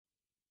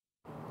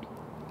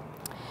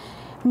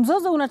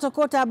Mzozo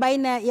unatokota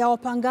baina ya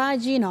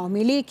wapangaji na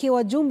wamiliki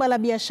wa jumba la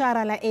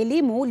biashara la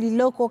elimu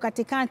lililoko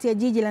katikati ya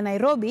jiji la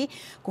Nairobi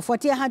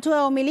kufuatia hatua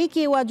ya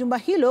wamiliki wa jumba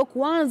hilo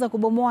kuanza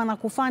kubomoa na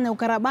kufanya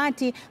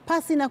ukarabati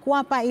pasi na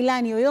kuwapa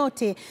ilani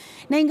yoyote.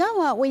 Na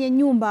ingawa wenye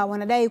nyumba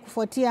wanadai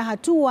kufuatia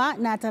hatua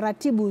na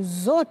taratibu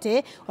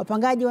zote,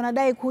 wapangaji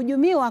wanadai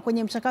kuhujumiwa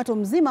kwenye mchakato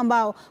mzima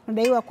ambao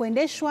unadaiwa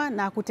kuendeshwa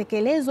na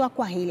kutekelezwa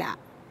kwa hila.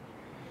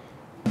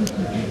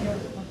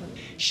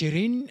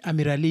 Shirin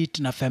Amiralit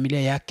na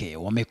familia yake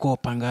wamekuwa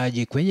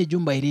wapangaji kwenye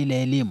jumba hili la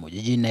elimu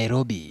jijini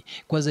Nairobi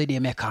kwa zaidi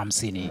ya miaka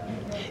 50.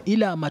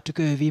 Ila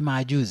matukio ya hivi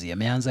majuzi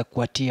yameanza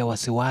kuwatia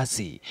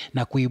wasiwasi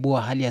na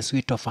kuibua hali ya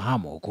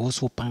sintofahamu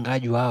kuhusu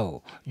upangaji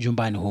wao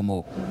jumbani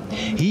humo.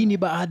 Hii ni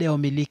baada ya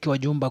wamiliki wa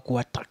jumba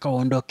kuwataka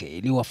waondoke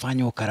ili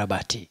wafanye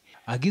ukarabati.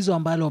 Agizo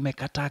ambalo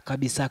wamekataa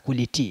kabisa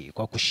kulitii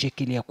kwa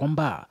kushikilia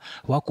kwamba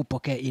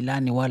hawakupokea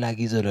ilani wala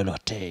agizo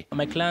lolote.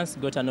 My clients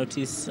got a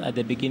notice at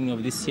the beginning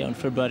of this year on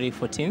February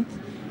 14th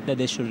that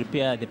they should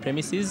repair the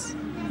premises.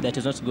 That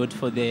is not good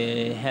for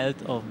the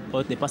health of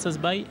both the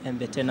passers-by and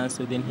the tenants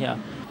within here.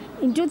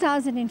 In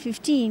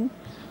 2015,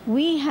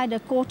 we had a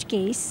court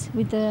case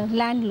with the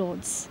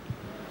landlords.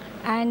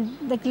 And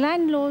the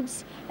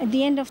landlords, at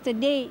the end of the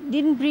day,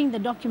 didn't bring the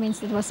documents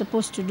that were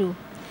supposed to do.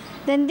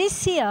 Then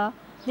this year,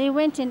 they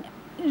went and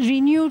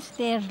renewed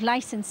their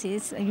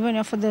licenses,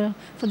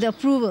 for the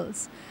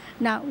approvals.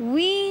 Now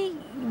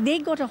they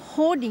got a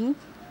hoarding,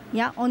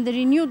 on the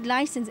renewed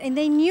license, and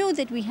they knew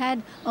that we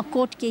had a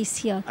court case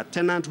here. A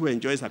tenant who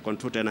enjoys a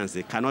control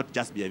tenancy cannot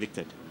just be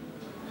evicted.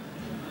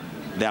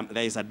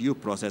 There is a due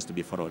process to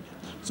be followed.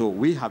 So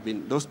we have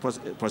been; those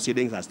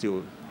proceedings are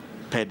still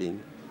pending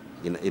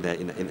in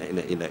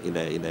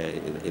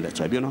the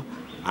tribunal,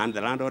 and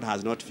the landlord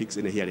has not fixed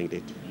any hearing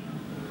date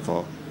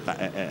for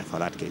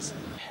that case.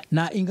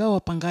 Na ingawa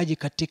wapangaji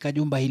katika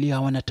jumba hili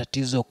hawana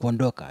tatizo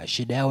kuondoka,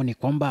 shida yao ni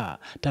kwamba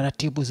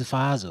taratibu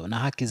zifaazo na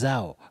haki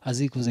zao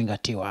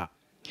hazikuzingatiwa.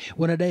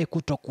 Wanadai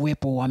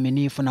kutokuwepo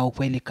uaminifu na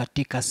ukweli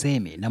katika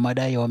semi na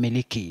madai ya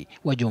wamiliki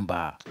wa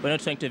jumba. We're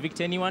not trying to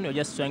evict anyone, we're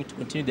just trying to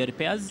continue the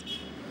repairs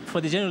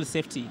for the general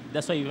safety.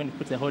 That's why we want to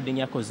put the holding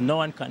here, because no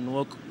one can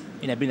walk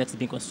in a building that's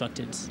being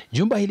constructed.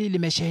 Jumba hili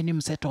limesheheni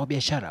mseto wa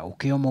biashara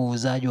ukiwemo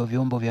uuzaji wa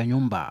vyombo vya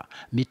nyumba,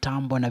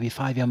 mitambo na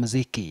vifaa vya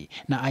muziki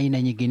na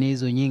aina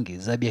nyinginezo nyingi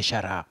za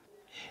biashara.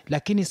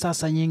 Lakini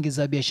sasa nyingi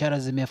za biashara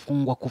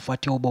zimefungwa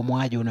kufuatia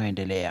ubomoaji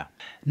unaoendelea.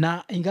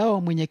 Na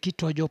ingawa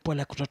mwenyekiti wa jopo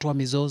la kutatua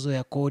mizozo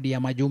ya kodi ya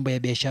majumba ya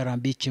biashara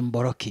Mbichi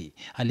Mboroki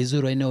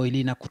alizuru eneo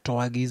hili na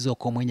kutoa agizo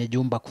kwa mwenye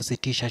jumba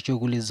kusitisha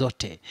shughuli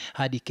zote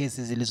hadi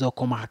kesi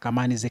zilizoko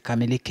mahakamani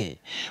zikamilike,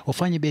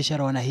 wafanyi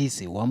biashara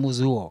wanahisi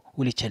uamuzi huo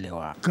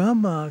ulichelewa.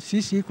 Kama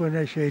sisi iko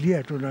na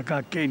sheria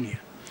tunakaa Kenya,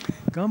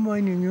 kama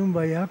ni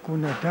nyumba yako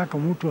unataka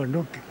mtu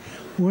aondoke,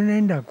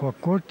 unaenda kwa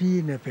koti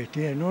na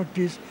petea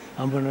notice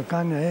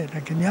ambonekana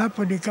lakini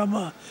hapo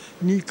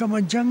ni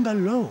kama jungle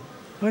law,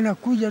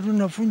 wanakuja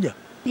tunafunja.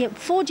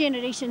 4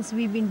 generations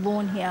we've been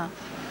born here.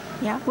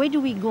 Where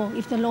do we go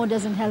if the law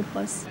doesn't help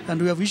us?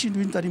 And we have issued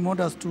interim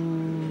orders to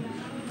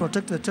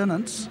protect the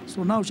tenants.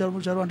 So now shall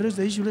address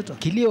the issue later.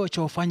 Kilio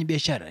cha wafanyi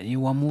biashara ni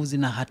uamuzi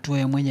na hatua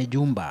ya mwenye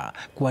jumba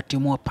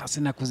kuwatimua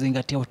pasi na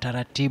kuzingatia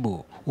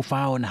utaratibu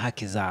ufaao na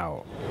haki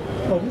zao.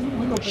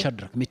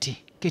 Shadrack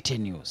Miti, Kati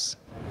News.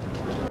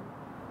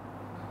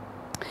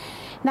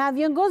 Na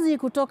viongozi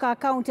kutoka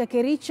kaunti ya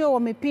Kericho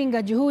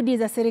wamepinga juhudi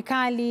za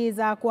serikali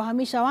za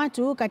kuwahamisha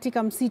watu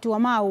katika msitu wa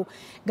Mau.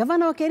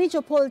 Gavana wa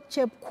Kericho Paul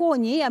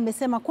Chepkwony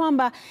amesema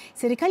kwamba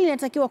serikali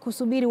inatakiwa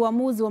kusubiri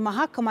uamuzi wa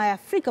mahakama ya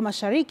Afrika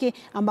Mashariki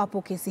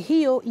ambapo kesi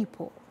hiyo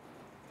ipo.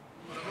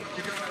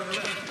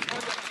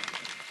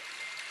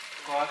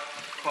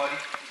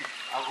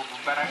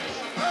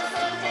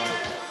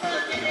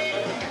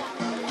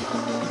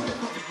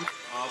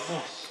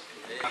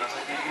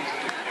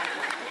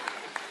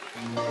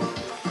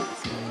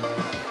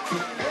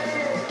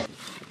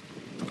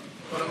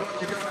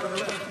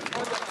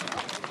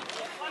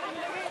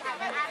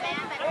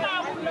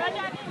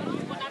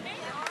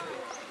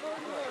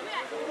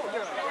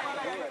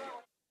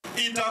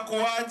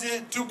 Itakuwaje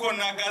tuko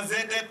na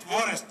gazetted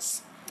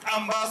forests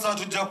ambazo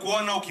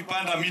hatujakuona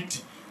ukipanda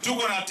miti?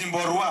 Tuko na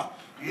Timborwa,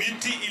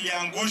 miti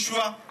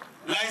iliangushwa,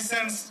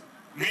 license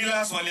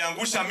millers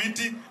waliangusha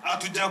miti,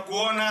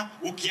 hatujakuona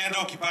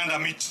ukienda ukipanda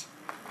miti.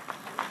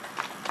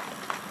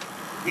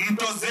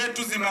 Mto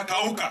zetu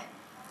zimekauka,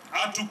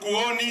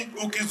 hatukuoni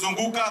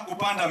ukizunguka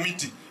kupanda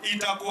miti.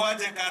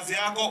 Itakuwaje kazi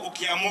yako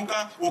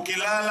ukiamuka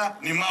ukilala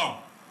ni Mau?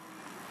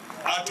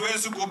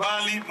 Hatuwezi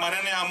kubali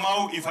maneno ya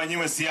Mau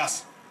ifanyiwe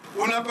siasa.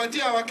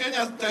 Unapatia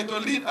Wakenya title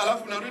deed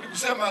alafu unarudi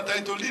kusema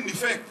title deed ni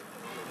fake.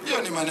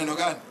 Hiyo ni maneno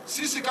gani?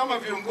 Sisi kama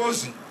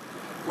viongozi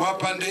wa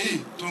pande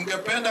hii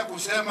tungependa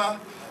kusema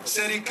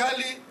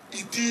serikali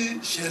itii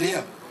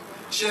sheria.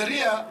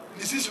 Sheria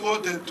ni sisi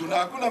wote,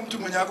 hakuna mtu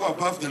mwenye ako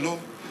above the law.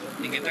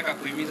 Ningetaka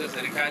kuhimiza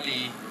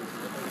serikali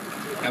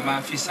na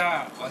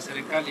maafisa wa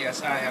serikali ya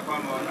saa ya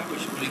kwamba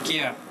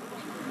wanaposhughulikia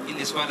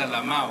ili swala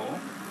la Mau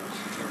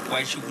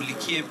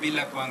waishughulikie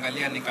bila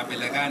kuangalia ni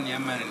kabila gani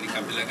ama ni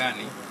kabila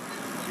gani,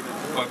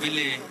 kwa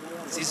vile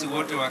sisi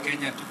wote wa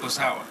Kenya tuko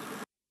sawa.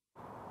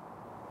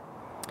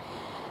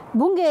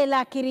 Bunge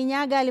la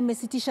Kirinyaga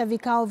limesitisha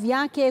vikao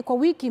vyake kwa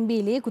wiki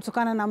mbili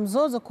kutokana na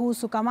mzozo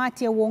kuhusu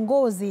kamati ya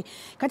uongozi.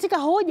 Katika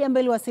hoja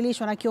ambayo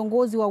iliwasilishwa na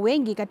kiongozi wa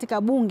wengi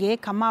katika bunge,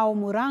 Kamau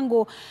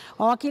Murango,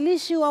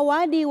 wawakilishi wa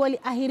wadi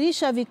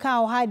waliahirisha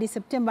vikao hadi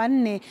Septemba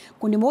 4.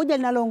 Kundi moja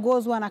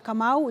linaloongozwa na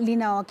Kamau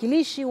lina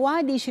wawakilishi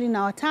wadi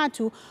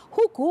 23,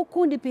 huku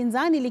kundi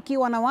pinzani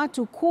likiwa na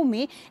watu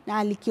 10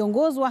 na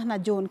likiongozwa na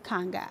John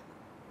Kanga.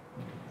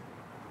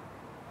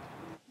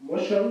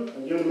 Motion,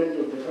 adjournment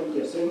of the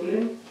county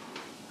assembly.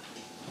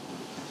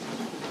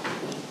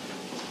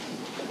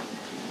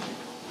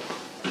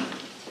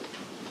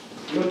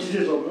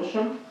 Notices of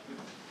motion.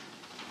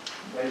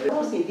 The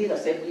house in this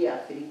assembly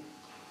are 3: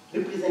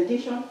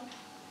 representation,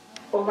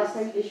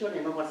 oversight,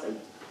 and oversight.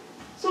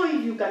 So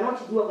if you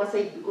cannot do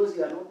oversight because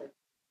you are not,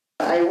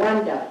 I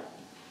wonder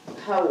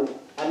how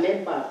a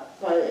member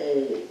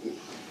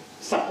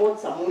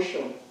supports a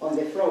motion on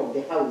the floor of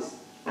the house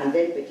and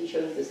then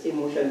petitions the same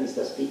motion,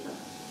 Mr. Speaker.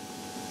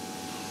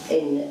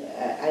 And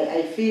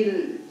I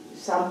feel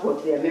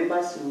somewhat there are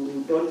members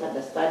who don't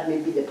understand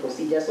maybe the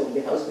procedures of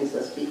the House,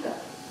 Mr. Speaker.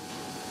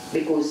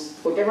 Because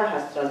whatever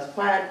has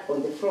transpired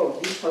on the floor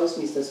of this House,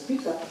 Mr.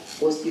 Speaker,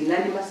 was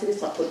unanimously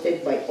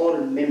supported by all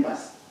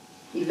members,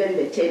 even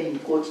the 10 in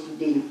court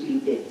today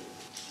included.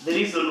 The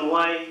reason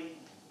why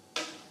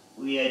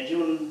we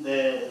adjourn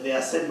the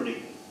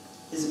assembly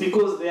is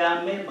because there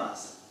are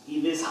members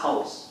in this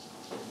House.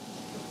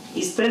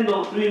 Instead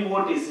of doing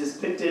what is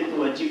expected to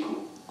Wajiko,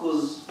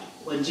 because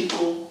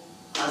Wajiko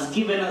has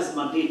given us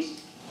mandate,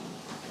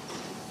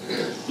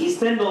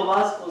 instead of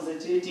us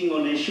concentrating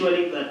on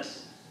ensuring that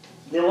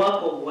the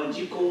work of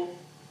Wajiko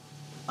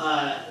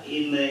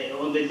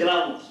on the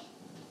ground,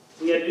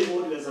 we are doing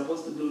what we are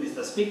supposed to do,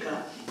 Mr. Speaker.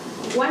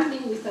 One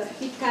thing, Mr.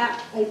 Speaker,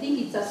 I think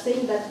it's a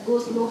saying that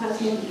goes law has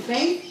no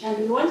defense, and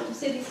we want to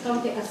say this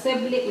county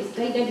assembly is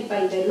guided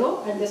by the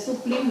law and the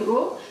supreme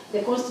law,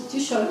 the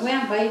constitution,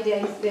 whereby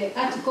there is the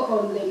article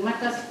on the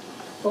matters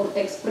of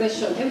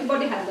expression.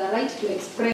 Everybody has the right to express.